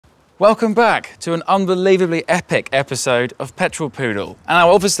Welcome back to an unbelievably epic episode of Petrol Poodle. And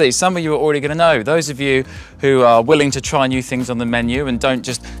now obviously some of you are already going to know, those of you who are willing to try new things on the menu and don't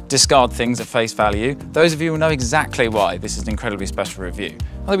just discard things at face value, those of you will know exactly why this is an incredibly special review.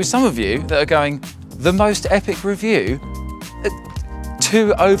 There'll be some of you that are going, the most epic review?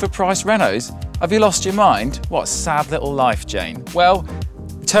 2 overpriced Renaults? Have you lost your mind? What a sad little life, Jane. Well,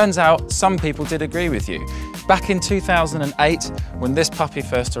 it turns out some people did agree with you. Back in 2008, when this puppy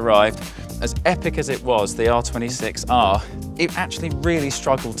first arrived, as epic as it was, the R26.R, it actually really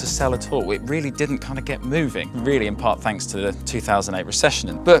struggled to sell at all. It really didn't kind of get moving, really in part thanks to the 2008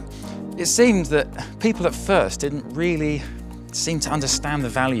 recession. But it seemed that people at first didn't really seem to understand the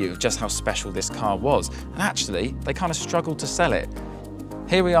value of just how special this car was. And actually, they kind of struggled to sell it.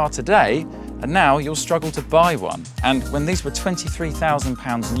 Here we are today, and now you'll struggle to buy one. And when these were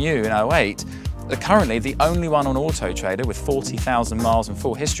 £23,000 new in 08, currently the only one on Auto Trader with 40,000 miles and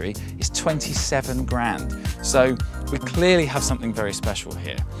full history is 27 grand. So we clearly have something very special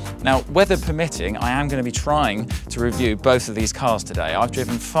here. Now, weather permitting, I am going to be trying to review both of these cars today. I've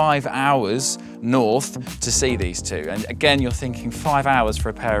driven 5 hours north to see these two. And again, you're thinking 5 hours for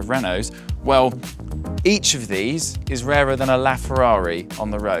a pair of Renaults. Well, each of these is rarer than a LaFerrari on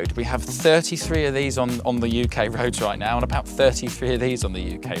the road. We have 33 of these on the UK roads right now and about 33 of these on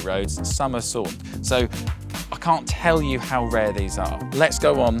the UK roads. Some are sold. So I can't tell you how rare these are. Let's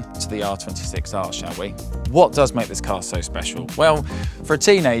go on to the R26.R, shall we? What does make this car so special? Well, for a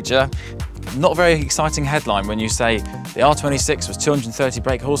teenager, not a very exciting headline when you say the R26 was 230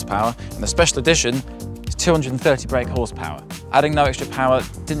 brake horsepower and the special edition is 230 brake horsepower. Adding no extra power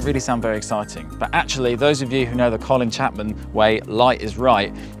didn't really sound very exciting, but actually those of you who know the Colin Chapman way, light is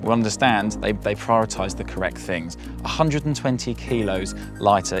right, will understand they prioritise the correct things. 120 kilos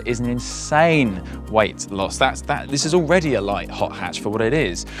lighter is an insane weight loss. This is already a light hot hatch for what it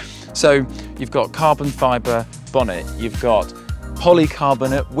is. So you've got carbon fibre bonnet, you've got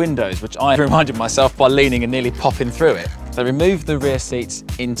polycarbonate windows, which I reminded myself by leaning and nearly popping through it. So remove the rear seats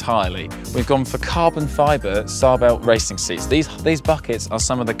entirely. We've gone for carbon fibre Sarbelt racing seats. These buckets are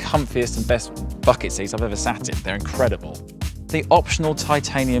some of the comfiest and best bucket seats I've ever sat in. They're incredible. The optional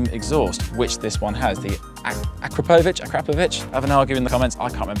titanium exhaust, which this one has, the Akrapovic, have an argue in the comments, I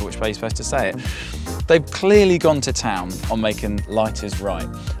can't remember which way you're supposed to say it. They've clearly gone to town on making light is right.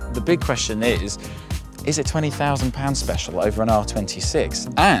 The big question is it £20,000 special over an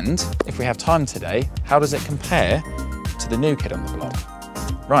R26? And if we have time today, how does it compare to the new kid on the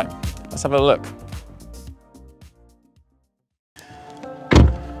block? Right, let's have a look.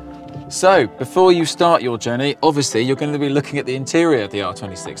 So, before you start your journey, obviously you're going to be looking at the interior of the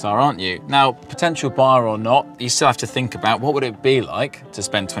R26.R, aren't you? Now, potential buyer or not, you still have to think about what would it be like to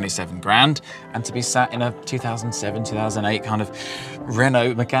spend 27 grand and to be sat in a 2007, 2008 kind of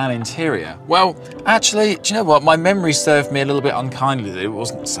Renault Megane interior. Well, actually, do you know what? My memory served me a little bit unkindly that it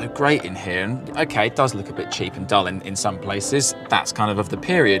wasn't so great in here. And okay, it does look a bit cheap and dull in some places. That's kind of the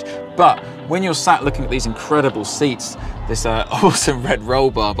period. But when you're sat looking at these incredible seats, this awesome red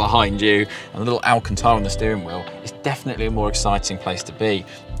roll bar behind you and a little Alcantara on the steering wheel, it's definitely a more exciting place to be.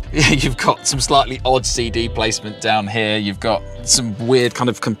 You've got some slightly odd CD placement down here. You've got some weird kind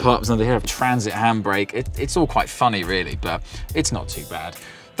of compartments under here, transit handbrake. It's all quite funny really, but it's not too bad.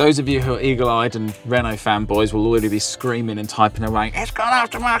 Those of you who are eagle-eyed and Renault fanboys will already be screaming and typing away, it's got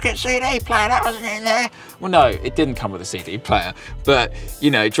an aftermarket CD player, that wasn't in there. Well, no, it didn't come with a CD player, but you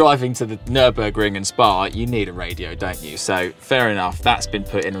know, driving to the Nürburgring and Spa, you need a radio, don't you? So fair enough, that's been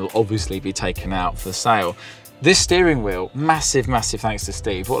put in and will obviously be taken out for sale. This steering wheel, massive, massive thanks to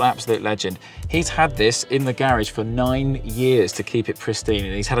Steve, what an absolute legend. He's had this in the garage for 9 years to keep it pristine,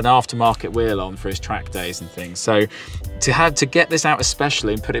 and he's had an aftermarket wheel on for his track days and things. So to get this out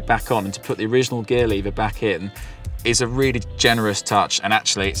especially and put it back on and to put the original gear lever back in is a really generous touch, and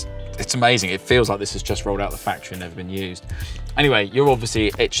actually it's amazing. It feels like this has just rolled out the factory and never been used. Anyway, you're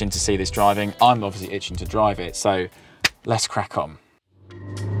obviously itching to see this driving. I'm obviously itching to drive it, so let's crack on.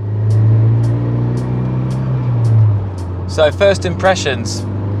 So first impressions,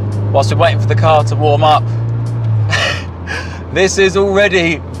 whilst we're waiting for the car to warm up, this is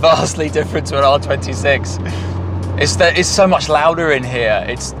already vastly different to an R26. It's so much louder in here.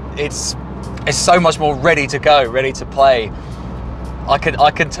 It's so much more ready to go, ready to play. I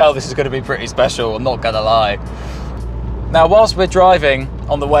can tell this is going to be pretty special, I'm not going to lie. Now, whilst we're driving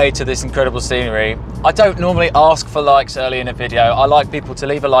on the way to this incredible scenery, I don't normally ask for likes early in a video. I like people to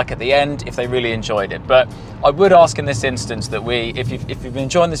leave a like at the end if they really enjoyed it. But I would ask in this instance that if you've been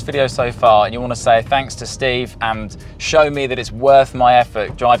enjoying this video so far and you want to say thanks to Steve and show me that it's worth my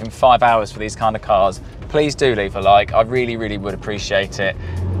effort driving 5 hours for these kind of cars, please do leave a like. I really, really would appreciate it.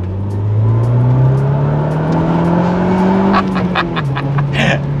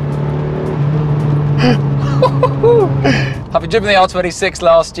 Having driven the R26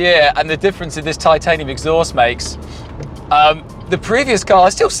 last year and the difference in this titanium exhaust makes, the previous car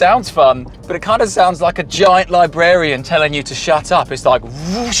still sounds fun, but it kind of sounds like a giant librarian telling you to shut up. It's like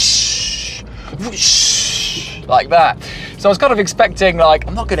whoosh, whoosh, like that. So I was kind of expecting, like,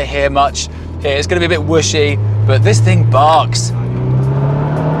 I'm not going to hear much here. It's going to be a bit whooshy, but this thing barks.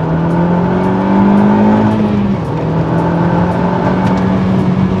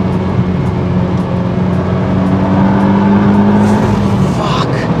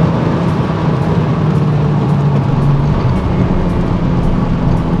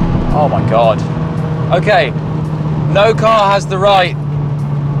 Oh my God. Okay, no car has the right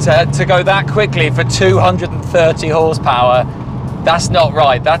to go that quickly for 230 horsepower. That's not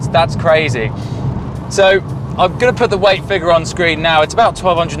right, that's crazy. So I'm gonna put the weight figure on screen now. It's about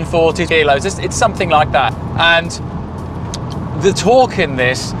 1,240 kilos, it's something like that. And the torque in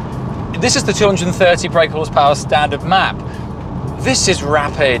this is the 230 brake horsepower standard map. This is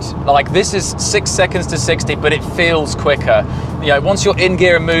rapid, like this is 6 seconds to 60, but it feels quicker. You know, once you're in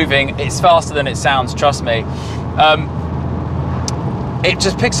gear and moving, it's faster than it sounds, trust me. It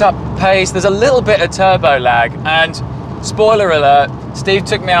just picks up pace. There's a little bit of turbo lag, and spoiler alert, Steve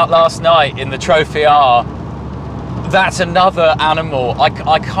took me out last night in the Trophy R. That's another animal.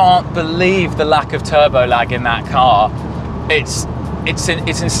 I can't believe the lack of turbo lag in that car. It's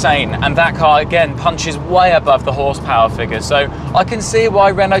insane, and that car again punches way above the horsepower figures, so I can see why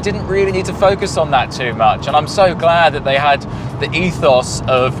Renault didn't really need to focus on that too much. And I'm so glad that they had the ethos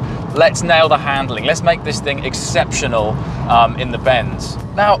of let's nail the handling, let's make this thing exceptional in the bends.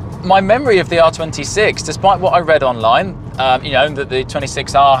 Now, my memory of the R26, despite what I read online, you know, that the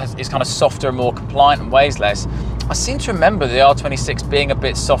 26R is kind of softer and more compliant and weighs less, I seem to remember the R26 being a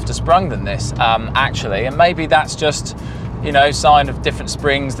bit softer sprung than this, actually, and maybe that's just, you know, sign of different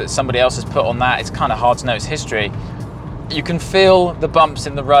springs that somebody else has put on that. It's kind of hard to know its history. You can feel the bumps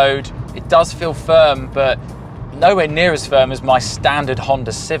in the road. It does feel firm, but nowhere near as firm as my standard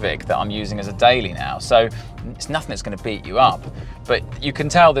Honda Civic that I'm using as a daily now. So it's nothing that's going to beat you up. But you can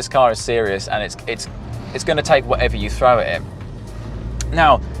tell this car is serious, and it's going to take whatever you throw at it.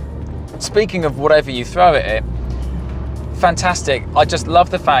 Now, speaking of whatever you throw at it, fantastic. I just love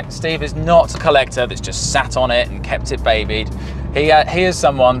the fact Steve is not a collector that's just sat on it and kept it babied. He is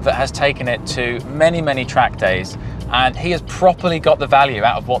someone that has taken it to many, many track days, and he has properly got the value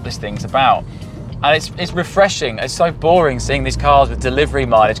out of what this thing's about. And it's refreshing. It's so boring seeing these cars with delivery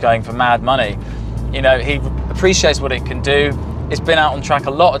mileage going for mad money. You know, he appreciates what it can do. It's been out on track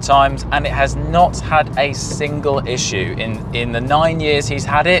a lot of times, and it has not had a single issue. In the 9 years he's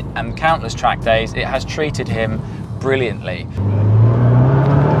had it and countless track days, it has treated him brilliantly.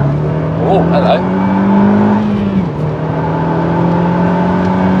 Oh, hello.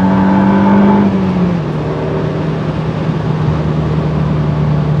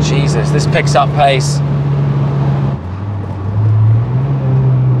 Jesus, this picks up pace.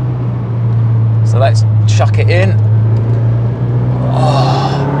 So let's chuck it in.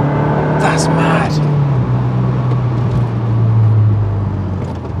 Oh, that's mad.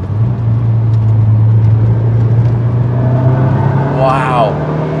 Wow,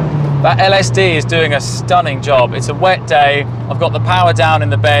 that LSD is doing a stunning job. It's a wet day, I've got the power down in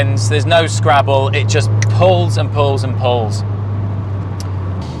the bends, there's no scrabble, it just pulls and pulls and pulls.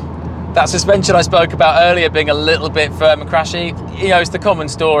 That suspension I spoke about earlier being a little bit firm and crashy, you know, it's the common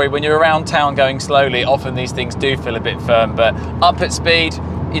story. When you're around town going slowly, often these things do feel a bit firm, but up at speed,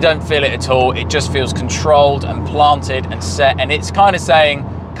 you don't feel it at all. It just feels controlled and planted and set, and it's kind of saying,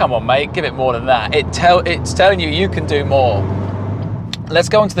 come on mate, give it more than that. It's telling you you can do more. Let's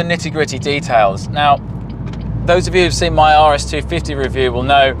go into the nitty-gritty details. Now, those of you who've seen my RS250 review will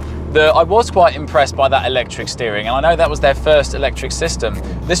know that I was quite impressed by that electric steering, and I know that was their first electric system.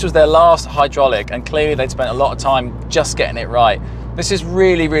 This was their last hydraulic, and clearly they'd spent a lot of time just getting it right. This is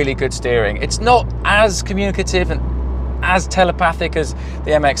really, really good steering. It's not as communicative and as telepathic as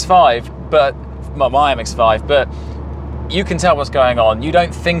the MX-5, but, well, my MX-5, but you can tell what's going on. You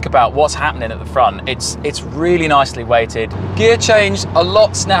don't think about what's happening at the front. It's really nicely weighted. Gear change, a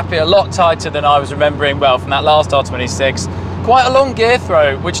lot snappier, a lot tighter than I was remembering, well, from that last R26. Quite a long gear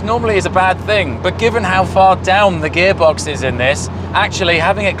throw, which normally is a bad thing, but given how far down the gearbox is in this, actually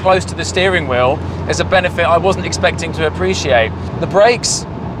having it close to the steering wheel is a benefit I wasn't expecting to appreciate. The brakes,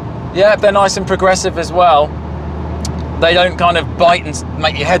 yeah, they're nice and progressive as well. They don't kind of bite and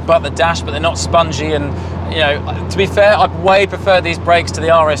make your head butt the dash, but they're not spongy, and you know, to be fair, I'd way prefer these brakes to the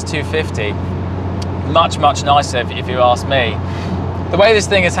RS250. Much, much nicer if you ask me. The way this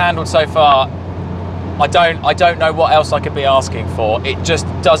thing is handled so far, I don't know what else I could be asking for. It just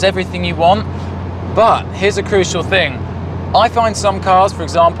does everything you want. But here's a crucial thing. I find some cars, for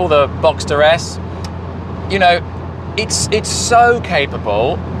example, the Boxster S, you know, it's so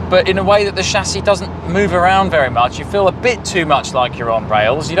capable, but in a way that the chassis doesn't move around very much. You feel a bit too much like you're on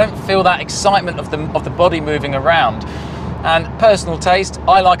rails. You don't feel that excitement of the body moving around. And personal taste,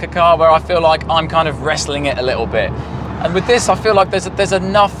 I like a car where I feel like I'm kind of wrestling it a little bit. And with this, I feel like there's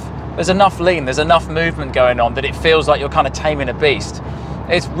enough lean, there's enough movement going on that it feels like you're kind of taming a beast.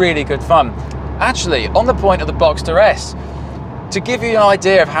 It's really good fun. Actually, on the point of the Boxster S, to give you an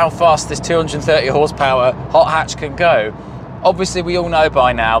idea of how fast this 230 horsepower hot hatch can go, obviously we all know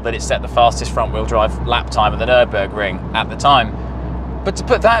by now that it set the fastest front wheel drive lap time at the Nürburgring at the time. But to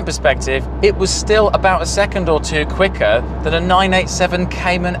put that in perspective, it was still about a second or two quicker than a 987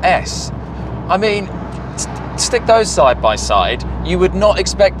 Cayman S. I mean, stick those side by side, you would not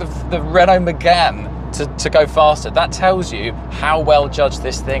expect the Renault Megane to go faster. That tells you how well judged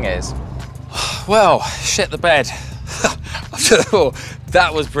this thing is. Well, shit the bed.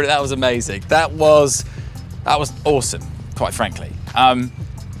 That was brilliant. That was amazing. That was awesome, quite frankly.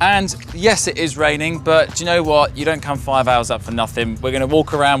 And yes, it is raining, but do you know what? You don't come 5 hours up for nothing. We're going to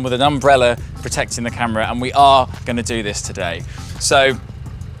walk around with an umbrella protecting the camera, and we are going to do this today. So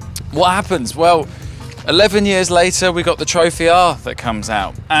what happens? Well, 11 years later, we got the Trophy R that comes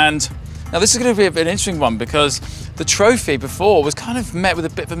out. And now this is going to be a bit of an interesting one, because the Trophy before was kind of met with a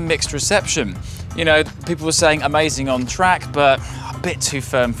bit of a mixed reception. You know, people were saying amazing on track, but a bit too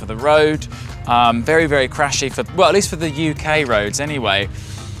firm for the road. Very, very crashy for, well, at least for the UK roads anyway.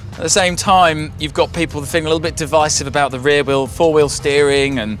 At the same time, you've got people feeling a little bit divisive about the rear wheel, four-wheel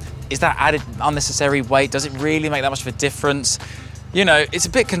steering, and is that added unnecessary weight? Does it really make that much of a difference? You know, it's a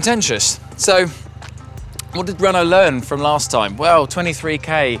bit contentious. So what did Renault learn from last time? Well,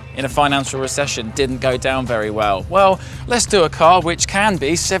 23k in a financial recession didn't go down very well. Well, let's do a car which can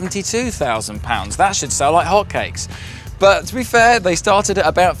be £72,000. That should sell like hotcakes. But to be fair, they started at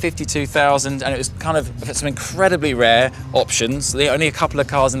about 52,000, and it was kind of some incredibly rare options. Only a couple of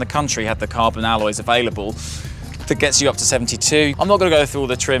cars in the country had the carbon alloys available. That gets you up to 72. I'm not going to go through all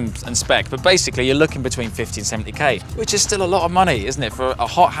the trims and spec, but basically you're looking between 50 and 70k, which is still a lot of money, isn't it? For a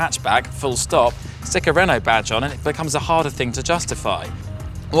hot hatchback, full stop, stick a Renault badge on and it becomes a harder thing to justify.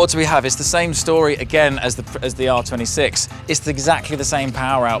 What do we have? It's the same story again as the R26. It's exactly the same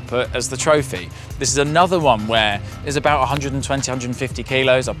power output as the Trophy. This is another one where it's about 120, 150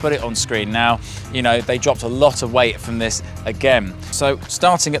 kilos. I'll put it on screen now. You know, they dropped a lot of weight from this again. So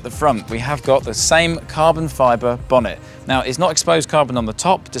starting at the front, we have got the same carbon fiber bonnet. Now, it's not exposed carbon on the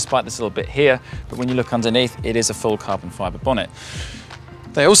top, despite this little bit here, but when you look underneath, it is a full carbon fiber bonnet.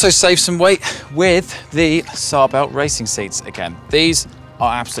 They also save some weight with the Saab belt racing seats again. These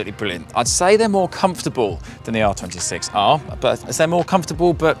are absolutely brilliant. I'd say they're more comfortable than the R26R, but they're more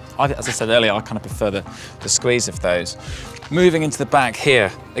comfortable, but as I said earlier, I kind of prefer the squeeze of those. Moving into the back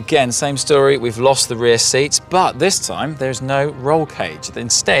here, again, same story, we've lost the rear seats, but this time there's no roll cage.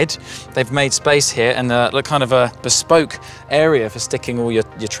 Instead, they've made space here and kind of a bespoke area for sticking all your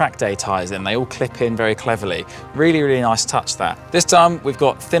track day tyres in. They all clip in very cleverly. Really, really nice touch that. This time we've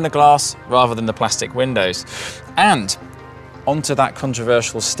got thinner glass rather than the plastic windows. And onto that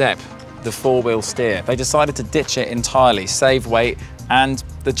controversial step, the four-wheel steer. They decided to ditch it entirely, save weight, and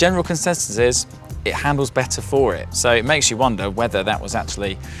the general consensus is it handles better for it. So it makes you wonder whether that was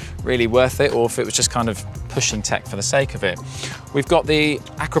actually really worth it, or if it was just kind of pushing tech for the sake of it. We've got the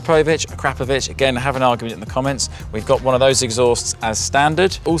Akrapovic, again, have an argument in the comments. We've got one of those exhausts as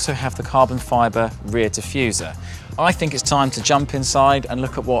standard. Also have the carbon fiber rear diffuser. I think it's time to jump inside and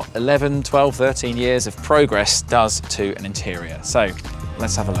look at what 11, 12, 13 years of progress does to an interior. So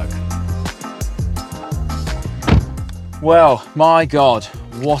let's have a look. Well, my God,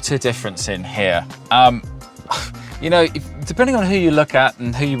 what a difference in here. You know, depending on who you look at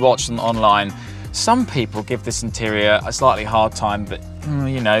and who you watch online, some people give this interior a slightly hard time, but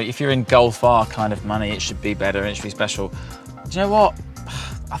you know, if you're in Golf R kind of money, it should be better and it should be special. Do you know what?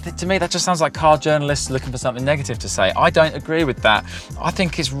 I think to me that just sounds like car journalists looking for something negative to say. I don't agree with that. I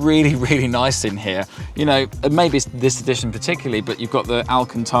think it's really, really nice in here. You know, maybe it's this edition particularly, but you've got the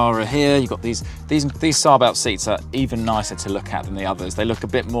Alcantara here. You've got these Saab out seats are even nicer to look at than the others. They look a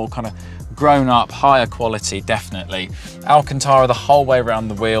bit more kind of grown up, higher quality, definitely. Alcantara the whole way around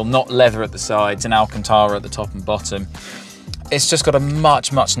the wheel, not leather at the sides, and Alcantara at the top and bottom. It's just got a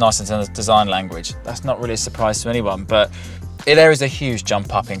much, much nicer design language. That's not really a surprise to anyone, but there is a huge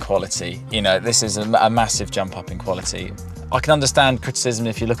jump up in quality. You know, this is a massive jump up in quality. I can understand criticism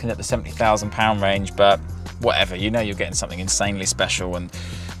if you're looking at the £70,000 range, but whatever, you know you're getting something insanely special, and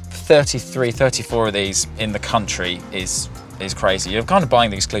 34 of these in the country is is crazy. You're kind of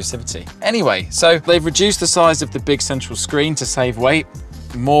buying the exclusivity. Anyway, so they've reduced the size of the big central screen to save weight.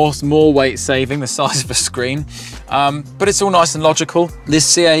 More weight saving, the size of a screen. But it's all nice and logical.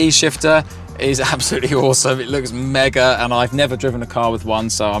 This CAE shifter is absolutely awesome. It looks mega, and I've never driven a car with one,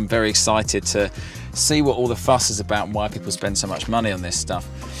 so I'm very excited to see what all the fuss is about and why people spend so much money on this stuff.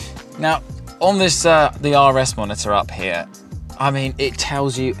 Now, on this, the RS monitor up here, I mean, it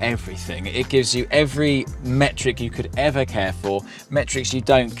tells you everything. It gives you every metric you could ever care for, metrics you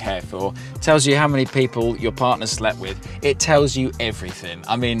don't care for. It tells you how many people your partner slept with. It tells you everything.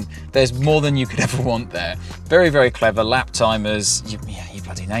 I mean, there's more than you could ever want there. Very, very clever. Lap timers, you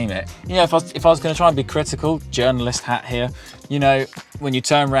bloody name it. You know, if I was going to try and be critical, journalist hat here, you know, when you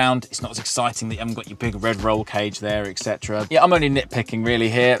turn around, it's not as exciting that you haven't got your big red roll cage there, etc. Yeah, I'm only nitpicking really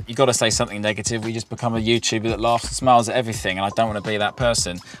here. You've got to say something negative. We just become a YouTuber that laughs and smiles at everything, and I don't want to be that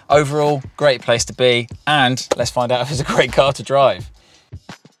person. Overall, great place to be, and let's find out if it's a great car to drive.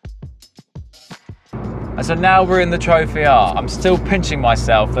 And so now we're in the Trophy R. I'm still pinching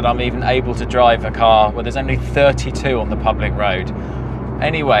myself that I'm even able to drive a car where there's only 32 on the public road.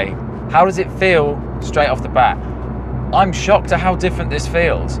 Anyway, how does it feel straight off the bat? I'm shocked at how different this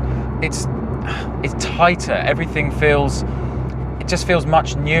feels. It's tighter. Everything feels, it just feels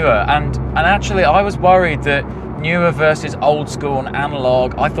much newer. And actually, I was worried that newer versus old school and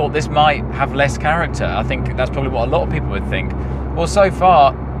analog, I thought this might have less character. I think that's probably what a lot of people would think. Well, so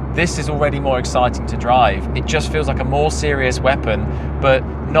far, this is already more exciting to drive. It just feels like a more serious weapon, but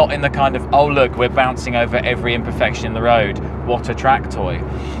not in the kind of, oh look, we're bouncing over every imperfection in the road. What a track toy.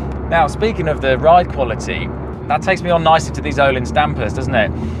 Now, speaking of the ride quality, that takes me on nicely to these Öhlins dampers, doesn't it?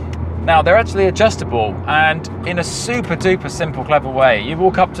 Now, they're actually adjustable, and in a super duper simple, clever way. You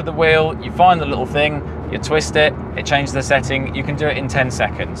walk up to the wheel, you find the little thing, you twist it, it changes the setting, you can do it in 10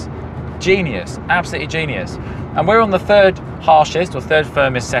 seconds. Genius, absolutely genius. And we're on the third harshest or third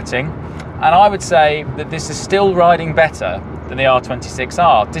firmest setting, and I would say that this is still riding better than the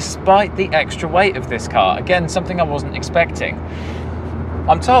R26R, despite the extra weight of this car. Again, something I wasn't expecting.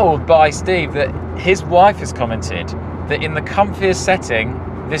 I'm told by Steve that his wife has commented that in the comfiest setting,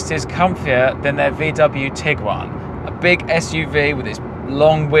 this is comfier than their VW Tiguan, a big SUV with its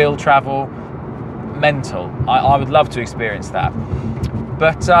long wheel travel. Mental. I would love to experience that.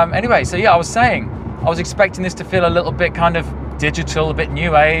 But anyway, so yeah, I was saying, I was expecting this to feel a little bit kind of digital, a bit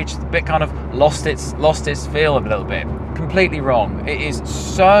new age, a bit kind of lost its feel a little bit. Completely wrong. It is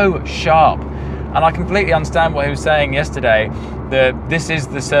so sharp. And I completely understand what he was saying yesterday, that this is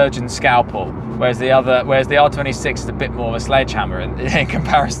the surgeon's scalpel, whereas the R26 is a bit more of a sledgehammer in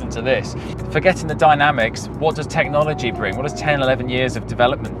comparison to this. Forgetting the dynamics, what does technology bring? What does 10, 11 years of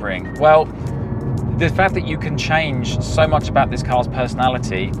development bring? Well, the fact that you can change so much about this car's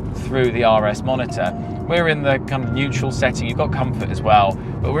personality through the RS monitor. We're in the kind of neutral setting. You've got comfort as well,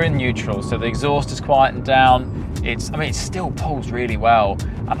 but we're in neutral, so the exhaust is quietened down. It still pulls really well,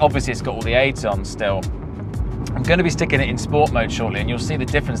 and obviously it's got all the aids on still. I'm going to be sticking it in sport mode shortly, and you'll see the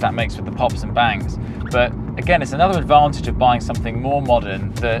difference that makes with the pops and bangs. But again, it's another advantage of buying something more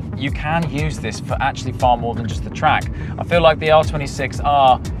modern, that you can use this for actually far more than just the track. I feel like the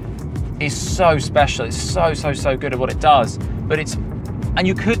R26R is so special. It's so good at what it does, but and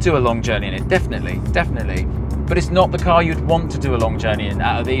you could do a long journey in it, definitely, but it's not the car you'd want to do a long journey in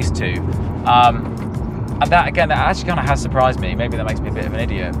out of these two. And that, again, that actually kind of has surprised me. Maybe that makes me a bit of an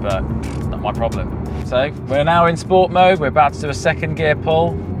idiot, but not my problem. So we're now in sport mode. We're about to do a second gear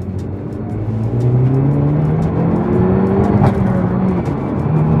pull.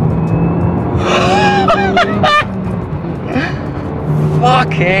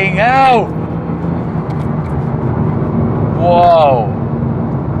 Fucking hell!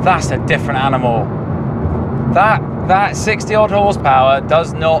 Whoa, that's a different animal. That 60 odd horsepower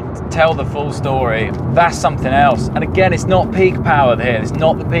does not tell the full story. That's something else. And again, it's not peak power here. It's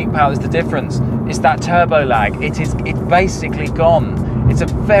not the peak power that's the difference. It's that turbo lag. It's basically gone. It's a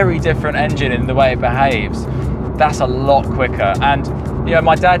very different engine in the way it behaves. That's a lot quicker. And you know,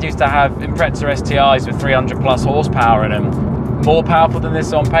 my dad used to have Impreza STIs with 300 plus horsepower in them. More powerful than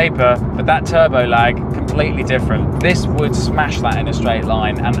this on paper, but that turbo lag, completely different. This would smash that in a straight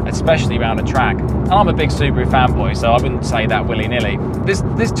line, and especially around a track. And I'm a big Subaru fanboy, so I wouldn't say that willy-nilly. This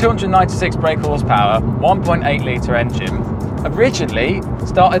 296 brake horsepower, 1.8 litre engine, originally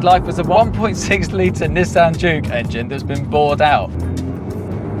started life as a 1.6 litre Nissan Juke engine that's been bored out.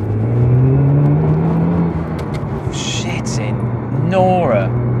 Shit in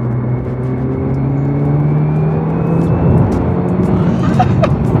Nora.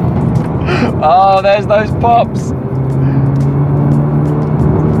 Oh, there's those pops.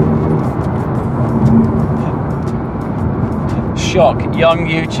 shock. Young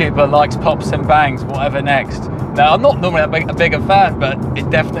YouTuber likes pops and bangs, whatever next. Now, I'm not normally a bigger fan, but it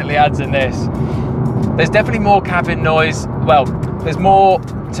definitely adds in this. There's definitely more cabin noise. Well, there's more,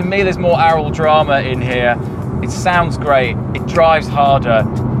 to me, there's more aural drama in here. It sounds great, it drives harder.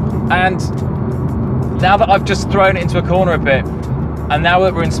 And now that I've just thrown it into a corner a bit, and now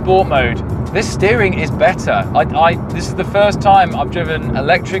that we're in sport mode, this steering is better. This is the first time I've driven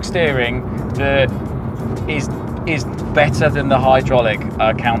electric steering that is better than the hydraulic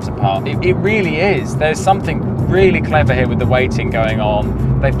counterpart. It really is. There's something really clever here with the weighting going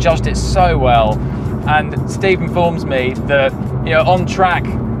on. They've judged it so well. And Steve informs me that, you know, on track,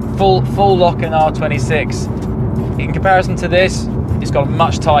 full lock in R26. In comparison to this, it's got a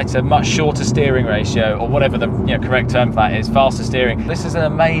much tighter, much shorter steering ratio, or whatever the correct term for that is, faster steering. This is an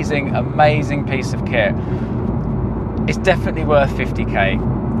amazing, amazing piece of kit. It's definitely worth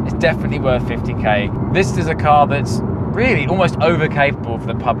 50k. It's definitely worth 50k. This is a car that's really almost over capable for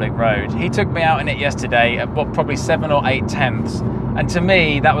the public road. He took me out in it yesterday at what, probably 7 or 8 tenths. And to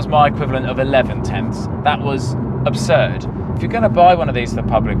me, that was my equivalent of 11 tenths. That was absurd. If you're gonna buy one of these for the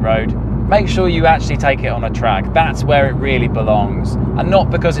public road, make sure you actually take it on a track. That's where it really belongs. And not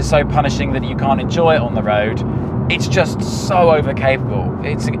because it's so punishing that you can't enjoy it on the road. It's just so over capable.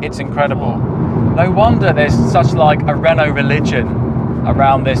 It's incredible. No wonder there's such like a Renault religion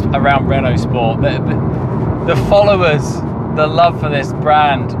around Renault Sport. The followers, the love for this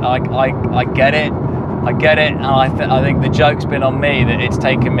brand, I get it. I get it, and I think the joke's been on me that it's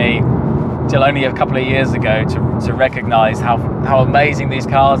taken me till only a couple of years ago to recognise how amazing these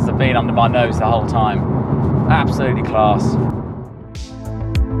cars have been under my nose the whole time. Absolutely class.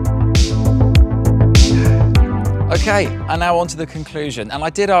 Okay, and now on to the conclusion. And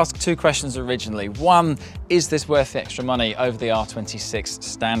I did ask 2 questions originally. One, is this worth the extra money over the R26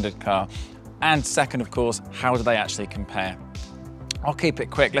 standard car? And second, of course, how do they actually compare? I'll keep it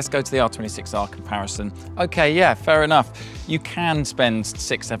quick. Let's go to the R26R comparison. Okay, yeah, fair enough. You can spend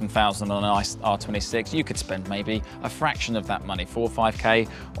 6,000–7,000 on a nice R26. You could spend maybe a fraction of that money, 4 or 5k,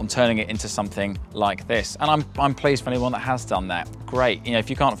 on turning it into something like this. And I'm pleased for anyone that has done that. Great. You know,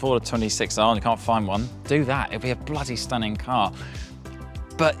 if you can't afford a 26R and you can't find one, do that. It'll be a bloody stunning car.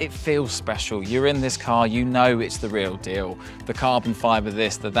 But it feels special. You're in this car, you know it's the real deal. The carbon fiber,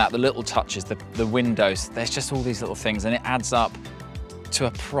 this, that, the little touches, the windows, there's just all these little things, and it adds up to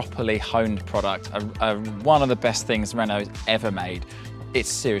a properly honed product, one of the best things Renault's ever made. It's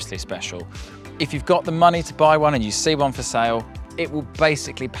seriously special. If you've got the money to buy one and you see one for sale, it will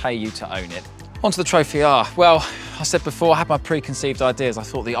basically pay you to own it. Onto the Trophy R. Well, I said before, I had my preconceived ideas. I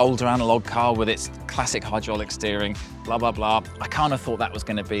thought the older analog car with its classic hydraulic steering, blah, blah, blah. I kind of thought that was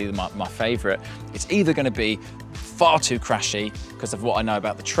gonna be my favorite. It's either gonna be far too crashy because of what I know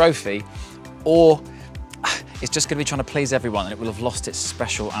about the Trophy, or it's just going to be trying to please everyone and it will have lost its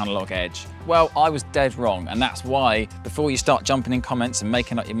special analog edge. Well, I was dead wrong, and that's why before you start jumping in comments and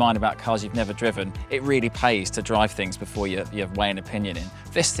making up your mind about cars you've never driven, it really pays to drive things before you weigh an opinion in.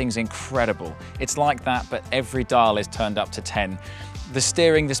 This thing's incredible. It's like that, but every dial is turned up to 10. The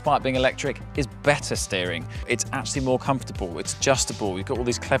steering, despite being electric, is better steering. It's actually more comfortable, it's adjustable, you've got all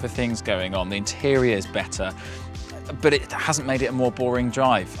these clever things going on, the interior is better, but it hasn't made it a more boring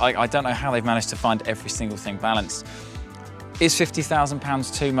drive. I don't know how they've managed to find every single thing balanced. Is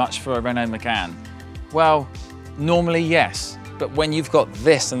 £50,000 too much for a Renault Megane? Well, normally yes, but when you've got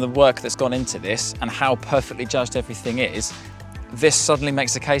this and the work that's gone into this and how perfectly judged everything is, this suddenly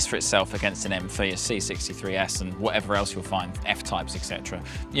makes a case for itself against an M3, a C63S and whatever else you'll find, F-types, etc.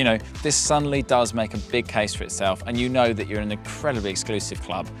 You know, this suddenly does make a big case for itself, and you know that you're in an incredibly exclusive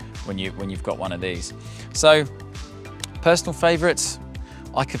club when you've got one of these. So, personal favourites,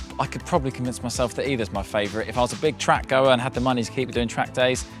 I could probably convince myself that either's my favourite. If I was a big track goer and had the money to keep doing track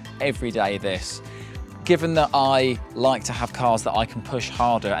days, every day this. Given that I like to have cars that I can push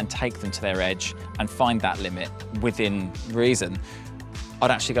harder and take them to their edge and find that limit within reason,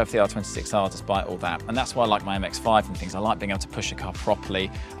 I'd actually go for the R26R despite all that. And that's why I like my MX-5 and things. I like being able to push a car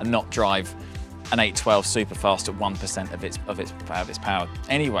properly and not drive an 812 super fast at 1% of its power.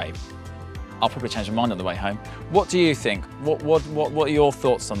 Anyway, I'll probably change my mind on the way home. What do you think? What are your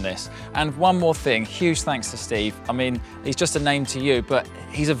thoughts on this? And one more thing, huge thanks to Steve. I mean, he's just a name to you, but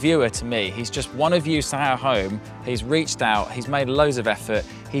he's a viewer to me. He's just one of you sat at home. He's reached out, he's made loads of effort.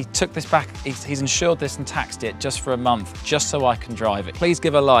 He took this back, he's insured this and taxed it just for a month, just so I can drive it. Please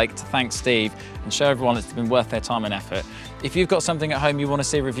give a like to thank Steve and show everyone it's been worth their time and effort. If you've got something at home you want to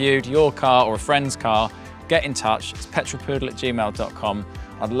see reviewed, your car or a friend's car, get in touch. It's petrolpoodle@gmail.com.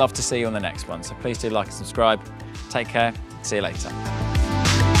 I'd love to see you on the next one, so please do like and subscribe. Take care, see you later.